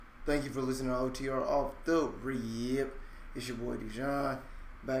Thank you for listening to OTR Off the Rip. It's your boy Dijon,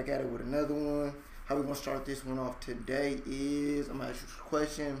 back at it with another one. How we gonna start this one off today is I'm gonna ask you a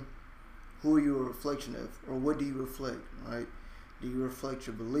question. Who are you a reflection of? Or what do you reflect, right? Do you reflect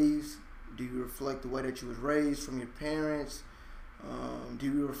your beliefs? Do you reflect the way that you was raised from your parents? Do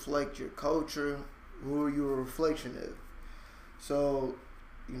you reflect your culture? Who are you a reflection of? So,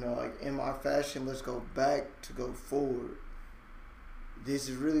 like in my fashion, let's go back to go forward. This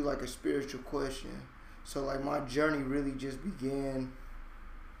is really like a spiritual question. So like my journey really just began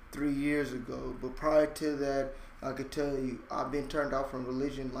 3 years ago. But prior to that, I could tell you I've been turned off from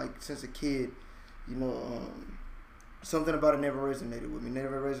religion like since a kid. You know, something about it never resonated with me.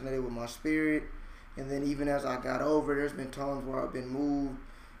 Never resonated with my spirit. And then even as I got over, there's been times where I've been moved,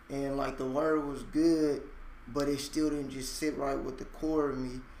 and like the word was good, but it still didn't just sit right with the core of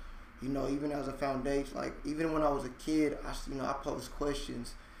me. Even as a foundation, like even when I was a kid, I posed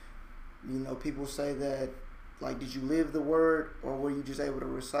questions. People say that, like, did you live the word or were you just able to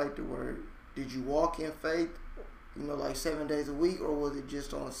recite the word? Did you walk in faith, like 7 days a week, or was it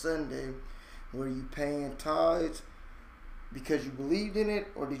just on Sunday? Were you paying tithes because you believed in it,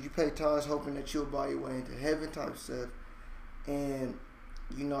 or did you pay tithes hoping that you'll buy your way into heaven type stuff? And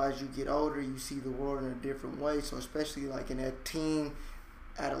as you get older, you see the world in a different way. So especially like in that teen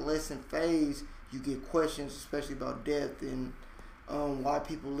adolescent phase, you get questions, especially about death and why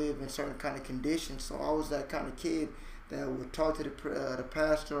people live in certain kind of conditions. So I was that kind of kid that would talk to the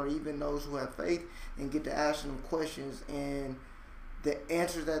pastor or even those who have faith and get to ask them questions, and the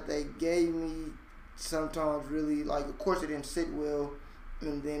answers that they gave me sometimes really, like, of course it didn't sit well.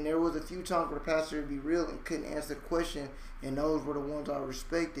 And then there was a few times where the pastor would be real and couldn't answer the question, and those were the ones I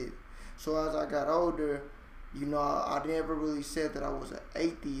respected. So as I got older, I never really said that I was an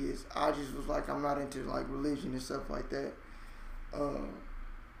atheist. I just was like, I'm not into like religion and stuff like that.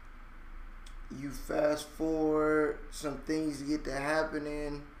 You fast forward, some things get to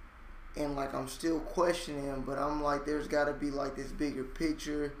happening, and like I'm still questioning, but I'm like, there's got to be like this bigger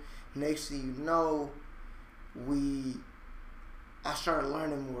picture. Next thing you know, I started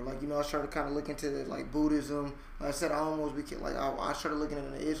learning more. Like, I started kind of looking to like Buddhism. Like I said, I almost became like I started looking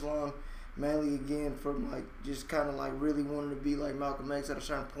into Islam, mainly again from like just kind of like really wanting to be like Malcolm X at a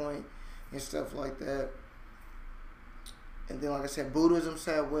certain point and stuff like that. And then, like I said, Buddhism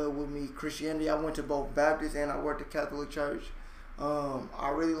sat well with me. Christianity, I went to both Baptist and I worked at Catholic Church.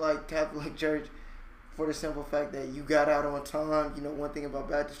 I really like Catholic Church for the simple fact that you got out on time. One thing about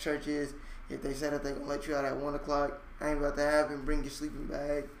Baptist church is if they said that they're going to let you out at 1 o'clock, ain't about to happen. Bring your sleeping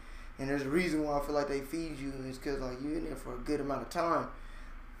bag. And there's a reason why I feel like they feed you, and it's because like you're in there for a good amount of time.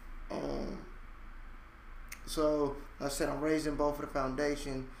 So like I said, I'm raising both for the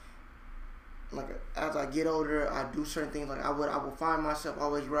foundation. Like as I get older, I do certain things. Like I will find myself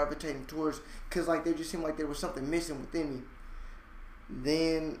always gravitating towards, because like there just seemed like there was something missing within me.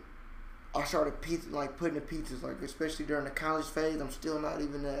 Then I started putting the pieces, like especially during the college phase. I'm still not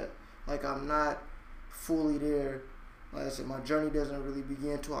even at, like I'm not fully there. Like I said, my journey doesn't really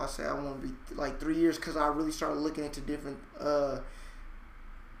begin until I say I want to be like 3 years, because I really started looking into different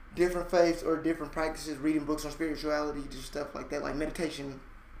faiths or different practices, reading books on spirituality, just stuff like that, like meditation.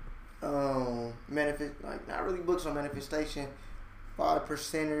 Like not really books on manifestation.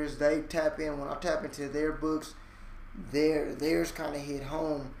 5%ers, they tap in. When I tap into their books, theirs kind of hit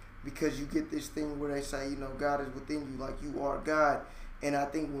home, because you get this thing where they say, God is within you, like you are God. And I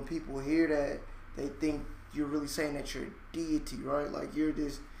think when people hear that, they think you're really saying that you're a deity, right? Like you're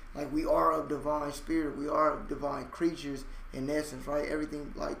this, like we are of divine spirit, we are of divine creatures in essence, right?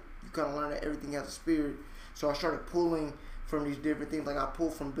 Everything, like you kind of learn that everything has a spirit. So I started pulling from these different things. Like I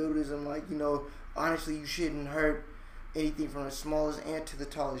pulled from Buddhism, like, honestly, you shouldn't hurt anything from the smallest ant to the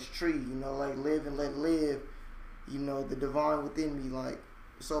tallest tree, like live and let live, the divine within me. Like,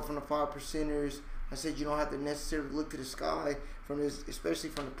 so from the 5%ers, I said you don't have to necessarily look to the sky from this, especially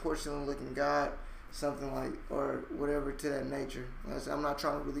from the porcelain looking God, something like, or whatever to that nature. Like I said, I'm not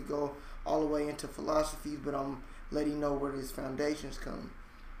trying to really go all the way into philosophies, but I'm letting you know where these foundations come.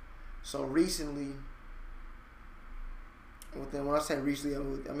 So recently, when I say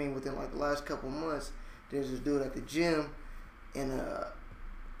recently, I mean within like the last couple months, there's this dude at the gym, and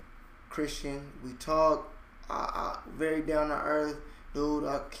Christian. We talk, very down to earth dude.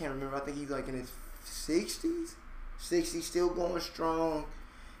 I can't remember. I think he's like in his 60s, still going strong.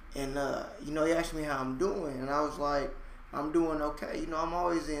 And he asked me how I'm doing, and I was like, I'm doing okay. I'm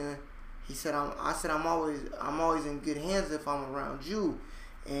always in. He said, I said I'm always in good hands if I'm around you.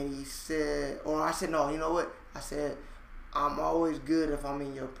 And he said, or I said, no, you know what? I said, I'm always good if I'm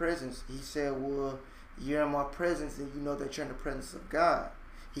in your presence. He said, well, you're in my presence and you know that you're in the presence of God.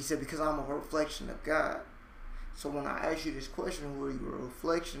 He said, because I'm a reflection of God. So when I ask you this question, who are you a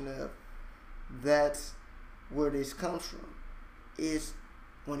reflection of? That's where this comes from. Is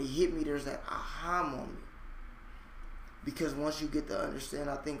when he hit me, there's that aha moment. Because once you get to understand,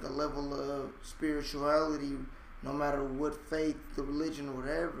 I think, a level of spirituality, no matter what faith, the religion, or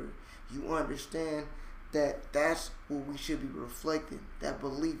whatever, you understand that that's what we should be reflecting. That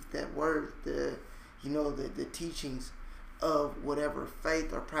belief, that word, the teachings of whatever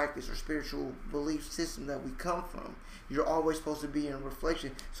faith or practice or spiritual belief system that we come from. You're always supposed to be in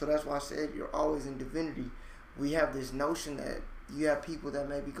reflection. So that's why I said you're always in divinity. We have this notion that you have people that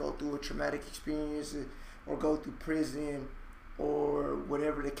maybe go through a traumatic experience or go through prison or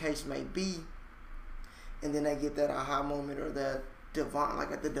whatever the case may be, and then they get that aha moment or that divine,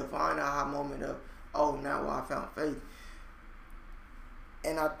 like at the divine aha moment of, oh, now I found faith.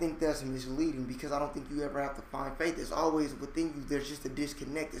 And I think that's misleading, because I don't think you ever have to find faith. It's always within you. There's just a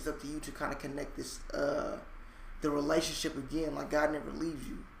disconnect. It's up to you to kind of connect this, the relationship again. Like, God never leaves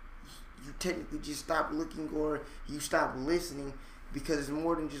you. You technically just stop looking, or you stop listening, because it's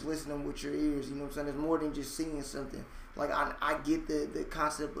more than just listening with your ears. You know what I'm saying? It's more than just seeing something. Like, I get the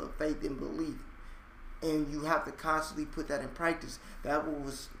concept of faith and belief, and you have to constantly put that in practice. That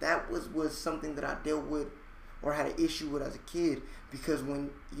was something that I dealt with or had an issue with as a kid, because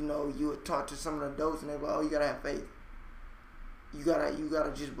when you would talk to some of the adults and they were like, oh, you gotta have faith, you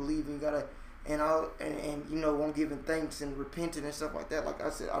gotta just believe, and you gotta, and I'm giving thanks and repenting and stuff like that. Like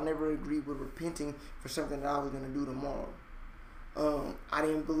I said, I never agreed with repenting for something that I was gonna do tomorrow. I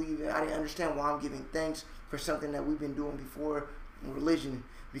didn't believe it. I didn't understand why I'm giving thanks for something that we've been doing before in religion.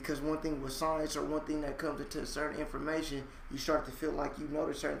 Because one thing with science, or one thing that comes into certain information, you start to feel like you know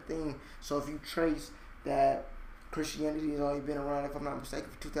a certain thing. So if you trace that Christianity has only been around, if I'm not mistaken,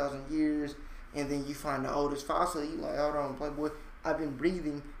 for 2,000 years, and then you find the oldest fossil, you like, hold on, Playboy, I've been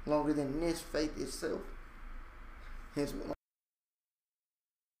breathing longer than this faith itself. Hence,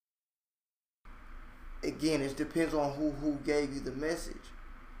 again, it depends on who gave you the message.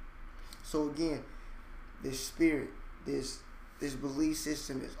 So again, this spirit, this belief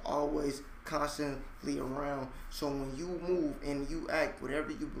system is always constantly around. So when you move and you act,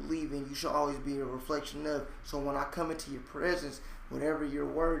 whatever you believe in, you should always be a reflection of. So when I come into your presence, whatever your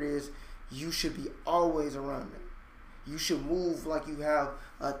word is, you should be always around it. You should move like you have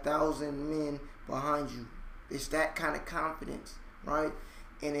 1,000 men behind you. It's that kind of confidence, right?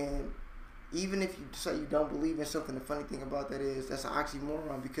 And then even if you say you don't believe in something, the funny thing about that is that's an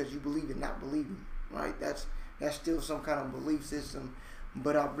oxymoron, because you believe in not believing, right? That's still some kind of belief system.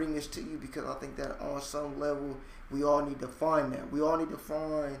 But I bring this to you because I think that on some level we all need to find that. We all need to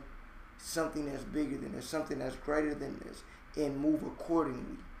find something that's bigger than this, something that's greater than this, and move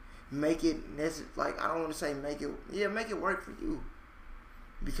accordingly. Make it necessary. Like, I don't want to say make it work for you.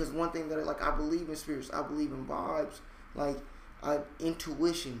 Because one thing that I believe in spirits, I believe in vibes, like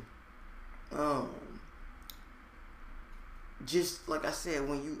intuition. Just like I said,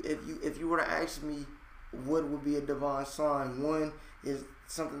 if you were to ask me what would be a divine sign, one is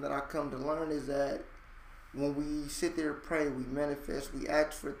something that I come to learn is that when we sit there and pray, we manifest, we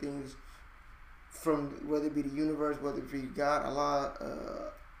ask for things from, whether it be the universe, whether it be God,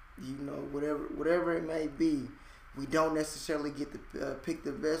 Allah, whatever it may be. We don't necessarily get to pick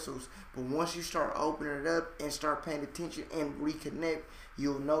the vessels, but once you start opening it up and start paying attention and reconnect,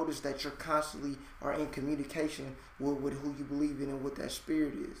 you'll notice that you're constantly are in communication with who you believe in and what that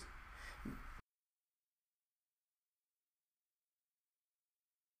spirit is.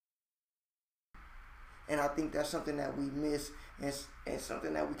 And I think that's something that we miss, and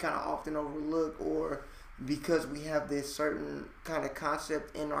something that we kind of often overlook, or because we have this certain kind of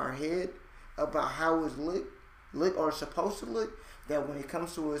concept in our head about how it's look or supposed to look, that when it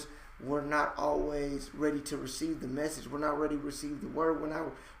comes to us, we're not always ready to receive the message. We're not ready to receive the word. We're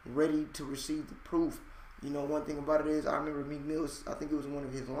not ready to receive the proof. One thing about it is, I remember Meek Mills, I think it was one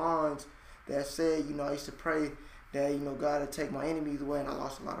of his lines that said, I used to pray that, God would take my enemies away, and I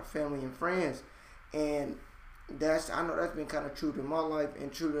lost a lot of family and friends. And I know that's been kind of true to my life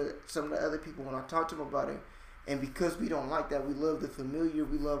and true to some of the other people when I talk to them about it. And because we don't like that, we love the familiar,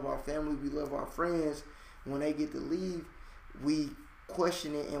 we love our family, we love our friends. When they get to leave, we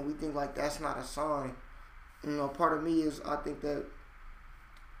question it and we think like that's not a sign. Part of me is, I think that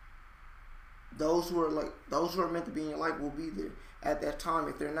those who are meant to be in your life will be there at that time.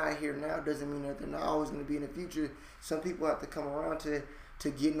 If they're not here now, doesn't mean that they're not always going to be in the future. Some people have to come around to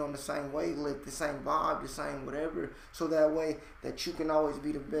getting on the same wavelength, the same vibe, the same whatever, so that way that you can always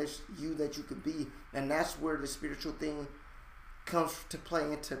be the best you that you could be. And that's where the spiritual thing comes to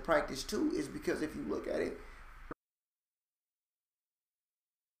play into practice too, is because if you look at it,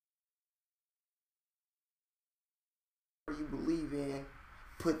 believe in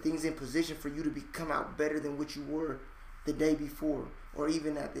put things in position for you to come out better than what you were the day before or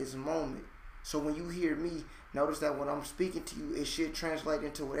even at this moment. So when you hear me, notice that when I'm speaking to you, it should translate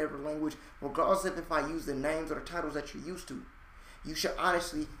into whatever language, regardless of if I use the names or the titles that you're used to. You should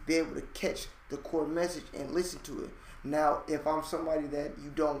honestly be able to catch the core message and listen to it. Now, if I'm somebody that you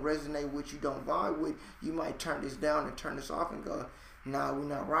don't resonate with, you don't vibe with, you might turn this down and turn this off and go, nah, we're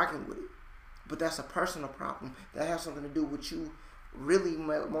not rocking with it. But that's a personal problem. That has something to do with you really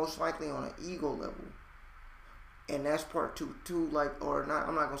most likely on an ego level. And that's part two, like, or not,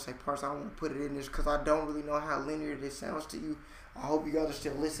 I'm not going to say parts, I don't want to put it in this because I don't really know how linear this sounds to you. I hope you guys are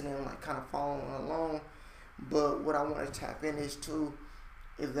still listening and like kind of following along. But what I want to tap in is too,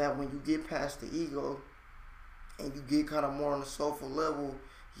 is that when you get past the ego and you get kind of more on a soulful level,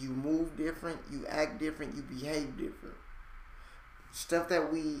 you move different, you act different, you behave different. Stuff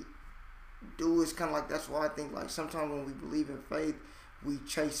that we do is kind of like, that's why I think like sometimes when we believe in faith, we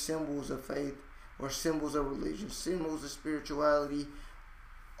chase symbols of faith or symbols of religion, symbols of spirituality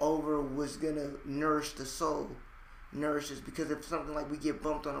over what's going to nourish the soul, nourishes. Because if something like we get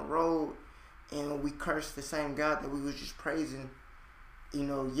bumped on the road and we curse the same God that we was just praising,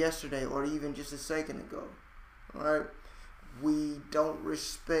 yesterday or even just a second ago, right? We don't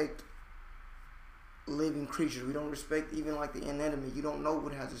respect living creatures. We don't respect even like the inanimate. You don't know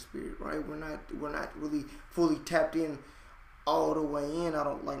what has a spirit, right? We're not really fully tapped in all the way in.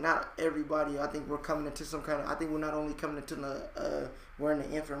 Not everybody. I think we're coming into some kind of, I think we're not only coming into we're in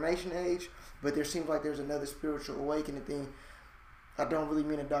the information age, but there seems like there's another spiritual awakening thing. I don't really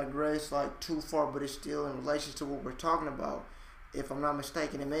mean to digress like too far, but it's still in relation to what we're talking about. If I'm not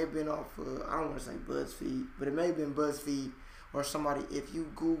mistaken, it may have been off I don't want to say BuzzFeed, but it may have been BuzzFeed or somebody. If you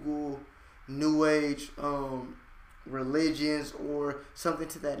Google New Age religions or something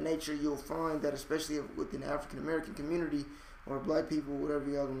to that nature, you'll find that especially within the African American community or black people, whatever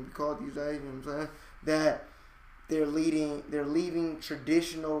y'all gonna be called these days, you know what I'm saying, that they're leaving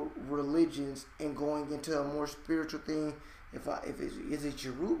traditional religions and going into a more spiritual thing. Is it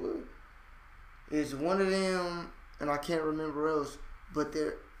Yoruba? Is one of them, and I can't remember else, but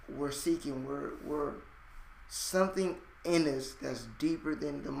we're seeking, we're something in us that's deeper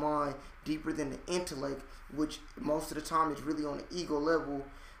than the mind, deeper than the intellect, which most of the time is really on the ego level.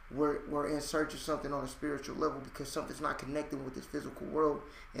 We're in search of something on a spiritual level because something's not connecting with this physical world,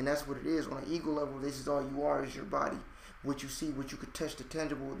 and that's what it is. On an ego level, this is all you are, is your body, what you see, what you could touch, the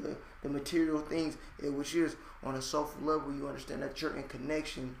tangible, the material things, which is on a soulful level. You understand that you're in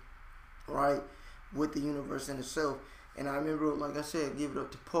connection, right, with the universe in itself. And I remember, like I said, give it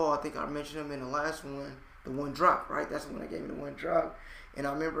up to Paul. I think I mentioned him in the last one, the one drop, right? That's when I gave me the one drop. And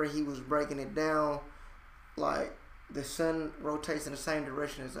I remember he was breaking it down like the sun rotates in the same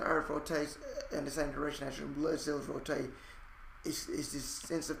direction as the earth rotates, in the same direction as your blood cells rotate. It's this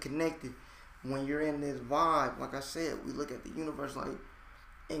sense of connected. When you're in this vibe, like I said, we look at the universe like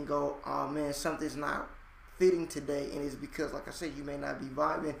and go, oh man, something's not fitting today, and it's because, like I said, you may not be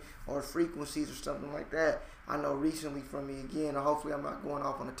vibing or frequencies or something like that. I know recently from me again, hopefully I'm not going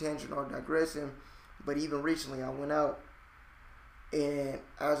off on a tangent or digressing, but even recently I went out, and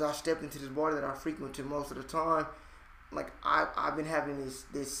as I stepped into this bar that I frequented most of the time, like I've been having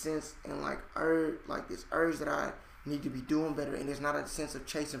this sense and like this urge that I need to be doing better, and it's not a sense of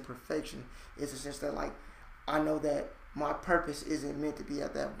chasing perfection. It's a sense that like I know that my purpose isn't meant to be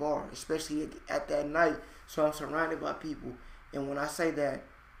at that bar, especially at that night. So I'm surrounded by people, and when I say that,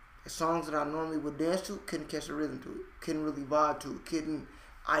 the songs that I normally would dance to, couldn't catch a rhythm to it, couldn't really vibe to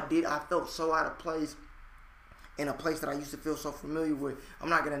it, I felt so out of place in a place that I used to feel so familiar with. I'm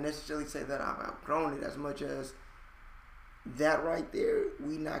not gonna necessarily say that I've outgrown it as much as that right there,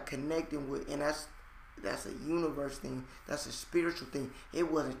 we not connecting with, and that's a universe thing. That's a spiritual thing. It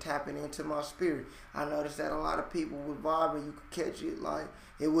wasn't tapping into my spirit. I noticed that a lot of people would vibe and you could catch it like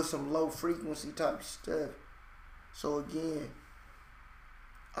it was some low frequency type stuff. So again,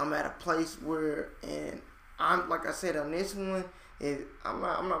 I'm at a place where, and I'm like I said on this one, I'm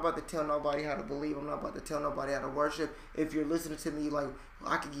not about to tell nobody how to believe. I'm not about to tell nobody how to worship. If you're listening to me, like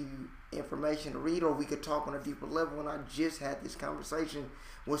I could give you information to read, or we could talk on a deeper level. And I just had this conversation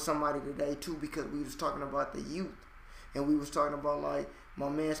with somebody today too, because we was talking about the youth, and we was talking about like my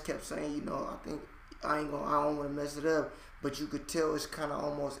man's kept saying, I think I don't want to mess it up, but you could tell it's kind of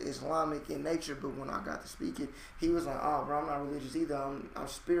almost Islamic in nature. But when I got to speaking, he was like, "Oh, bro, I'm not religious either. I'm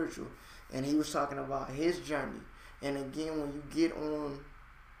spiritual," and he was talking about his journey. And again, when you get on,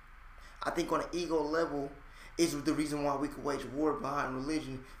 I think on an ego level, It's the reason why we could wage war behind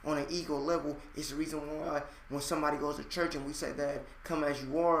religion on an ego level. It's the reason why when somebody goes to church and we say that come as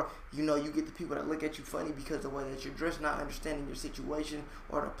you are, you know, you get the people that look at you funny because of the way that you're dressed, not understanding your situation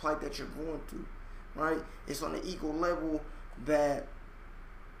or the plight that you're going through, right? It's on the ego level that,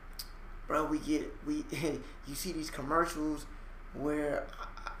 bro, you see these commercials where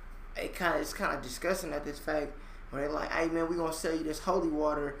it's kind of disgusting at this fact where they're like, hey man, we gonna sell you this holy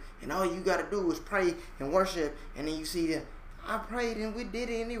water and all you gotta do is pray and worship, and then you see that I prayed and we did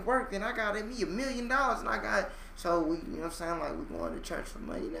it and it worked and I got me $1 million and I got, so we, you know what I'm saying, like we going to church for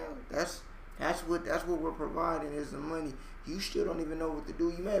money now. That's what we're providing is the money. You still don't even know what to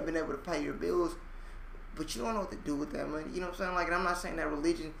do. You may have been able to pay your bills, but you don't know what to do with that money. You know what I'm saying? Like, and I'm not saying that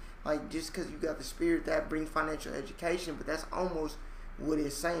religion, like, just because you got the spirit that brings financial education, but that's almost what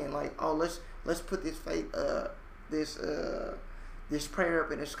it's saying. Like, oh, let's put this faith, this prayer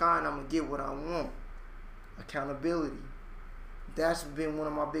up in the sky, and I'm gonna get what I want. Accountability. That's been one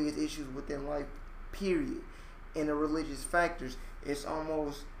of my biggest issues within life. Period. In the religious factors, it's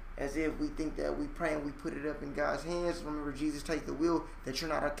almost as if we think that we pray and we put it up in God's hands. Remember, Jesus take the wheel. That you're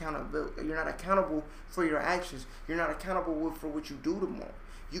not accountable. You're not accountable for your actions. You're not accountable for what you do tomorrow.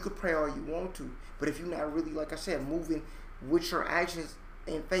 You could pray all you want to, but if you're not really, like I said, moving with your actions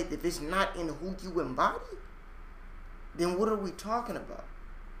in faith, if it's not in who you embody, then what are we talking about?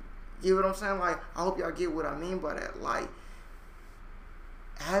 You know what I'm saying? Like, I hope y'all get what I mean by that. Like,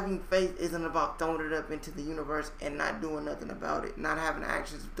 having faith isn't about throwing it up into the universe and not doing nothing about it, not having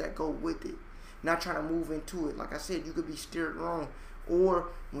actions that go with it, not trying to move into it. Like I said, you could be steered wrong, or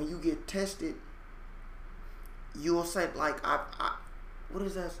when you get tested, you'll say like, what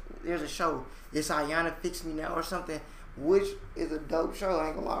is that? There's a show. It's Ayanna Fix Me Now or something, which is a dope show. I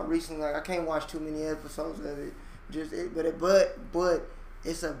ain't gonna lie. Recently, like I can't watch too many episodes of it. But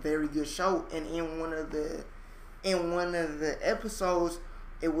it's a very good show. And in one of the episodes,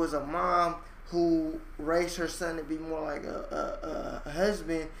 it was a mom who raised her son to be more like a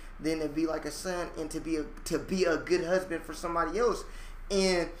husband than to be like a son, and to be a good husband for somebody else.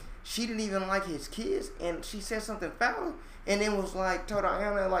 And she didn't even like his kids, and she said something foul, and then was like told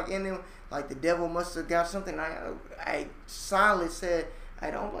Ayanna, like, and then like the devil must have got something. I Silas said,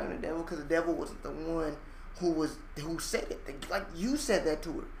 I don't blame the devil, because the devil wasn't the one who said it. Like, you said that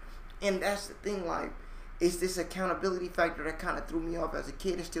to her. And that's the thing, like, it's this accountability factor that kind of threw me off as a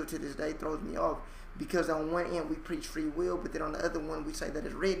kid, and still to this day throws me off, because on one end we preach free will, but then on the other one we say that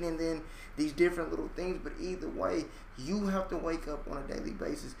it's written, and then these different little things. But either way, you have to wake up on a daily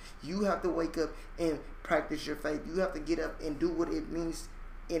basis. You have to wake up and practice your faith. You have to get up and do what it means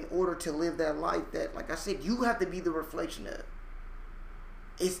in order to live that life that, like I said, you have to be the reflection of.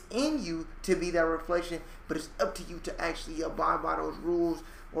 It's in you to be that reflection, but it's up to you to actually abide by those rules,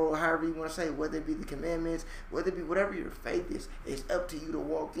 or however you want to say, whether it be the commandments, whether it be whatever your faith is, it's up to you to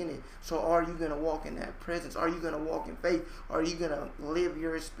walk in it. So are you going to walk in that presence? Are you going to walk in faith? Are you going to live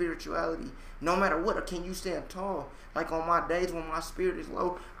your spirituality no matter what? Or can you stand tall? Like on my days when my spirit is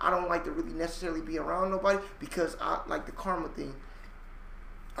low, I don't like to really necessarily be around nobody, because I like the karma thing.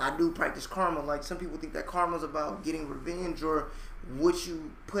 I do practice karma. Like, some people think that karma is about getting revenge, or what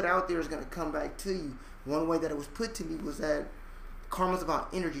you put out there is going to come back to you. One way that it was put to me was that karma is about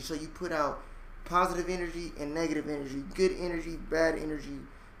energy. So you put out positive energy and negative energy, good energy, bad energy,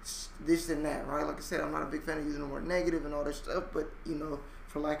 this and that, right? Like I said, I'm not a big fan of using the word negative and all that stuff, but, you know,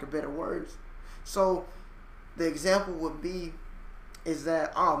 for lack of better words. So the example would be is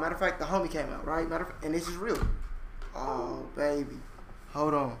that, oh, matter of fact, the homie came out, right? And this is real. Oh, baby.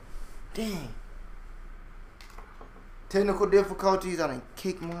 Hold on. Dang. Technical difficulties. I done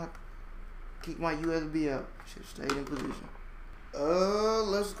kick my USB out. Should stayed in position.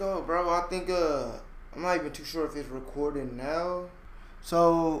 Let's go, bro. I think I'm not even too sure if it's recording now.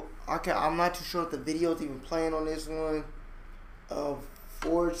 So I'm not too sure if the video's even playing on this one.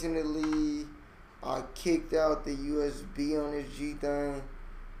 Fortunately, I kicked out the USB on this G thing,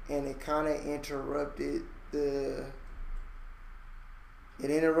 and it kind of interrupted the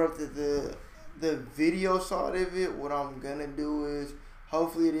video side of it. What I'm gonna do is,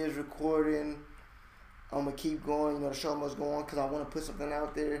 hopefully it is recording. I'm gonna keep going, you know, the show must go on, because I want to put something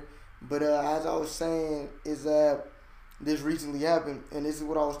out there. But as I was saying, is that this recently happened, and this is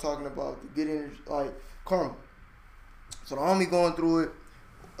what I was talking about, the good energy, like karma. So the homie going through it,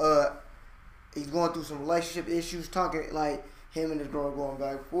 he's going through some relationship issues, talking like him and his girl going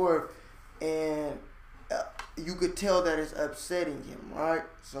back and forth, and you could tell that it's upsetting him, right?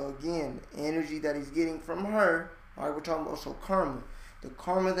 So again, the energy that he's getting from her, right? We're talking about also karma. The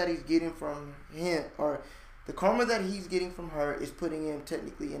karma that he's getting from him, or The karma that he's getting from her is putting him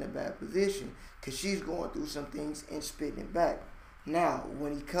technically in a bad position because she's going through some things and spitting it back. Now,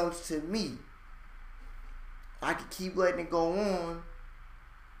 when he comes to me, I could keep letting it go on,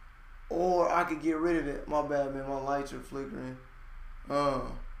 or I could get rid of it. My bad, man. My lights are flickering.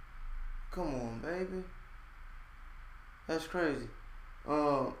 Come on, baby. That's crazy.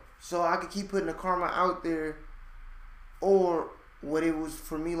 So I could keep putting the karma out there, or what it was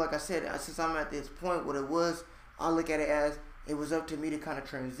for me, like I said, since I'm at this point, what it was, I look at it as it was up to me to kind of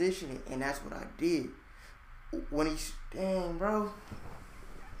transition it, and that's what I did. When dang, bro,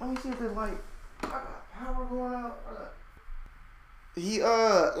 let me see if there's like, I got power going out. He,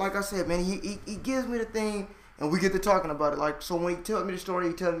 like I said, man, he gives me the thing, and we get to talking about it. Like, so when he tells me the story,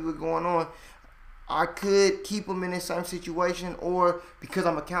 he tells me what's going on. I could keep him in the same situation, or because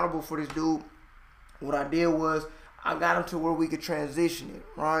I'm accountable for this dude, what I did was, I got him to where we could transition it,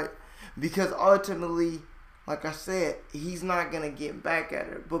 right? Because ultimately, like I said, he's not going to get back at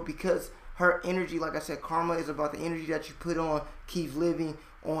her. But because her energy, like I said, karma is about the energy that you put on, keeps living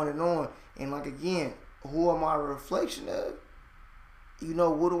on and on. And like, again, who am I a reflection of? You know,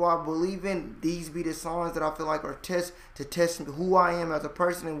 what do I believe in? These be the signs that I feel like are tests to test who I am as a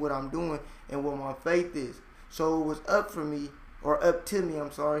person and what I'm doing and what my faith is. So it was up to me,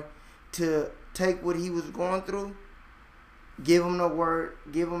 to take what he was going through, give him the word,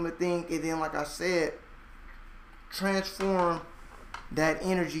 give him the thing, and then, like I said, transform that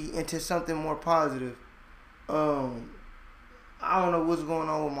energy into something more positive. I don't know what's going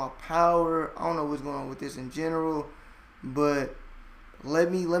on with my power. I don't know what's going on with this in general, but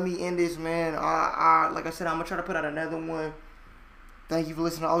let me end this, man. I like I said, I'm gonna try to put out another one. Thank you for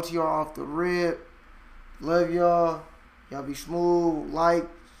listening to OTR Off the Rip. Love y'all. Y'all be smooth. Like,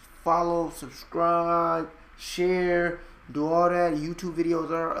 follow, subscribe, share. Do all that. YouTube videos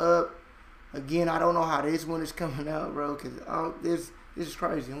are up. Again, I don't know how this one is coming out, bro, because this is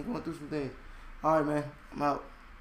crazy. I'm going through some things. All right, man. I'm out.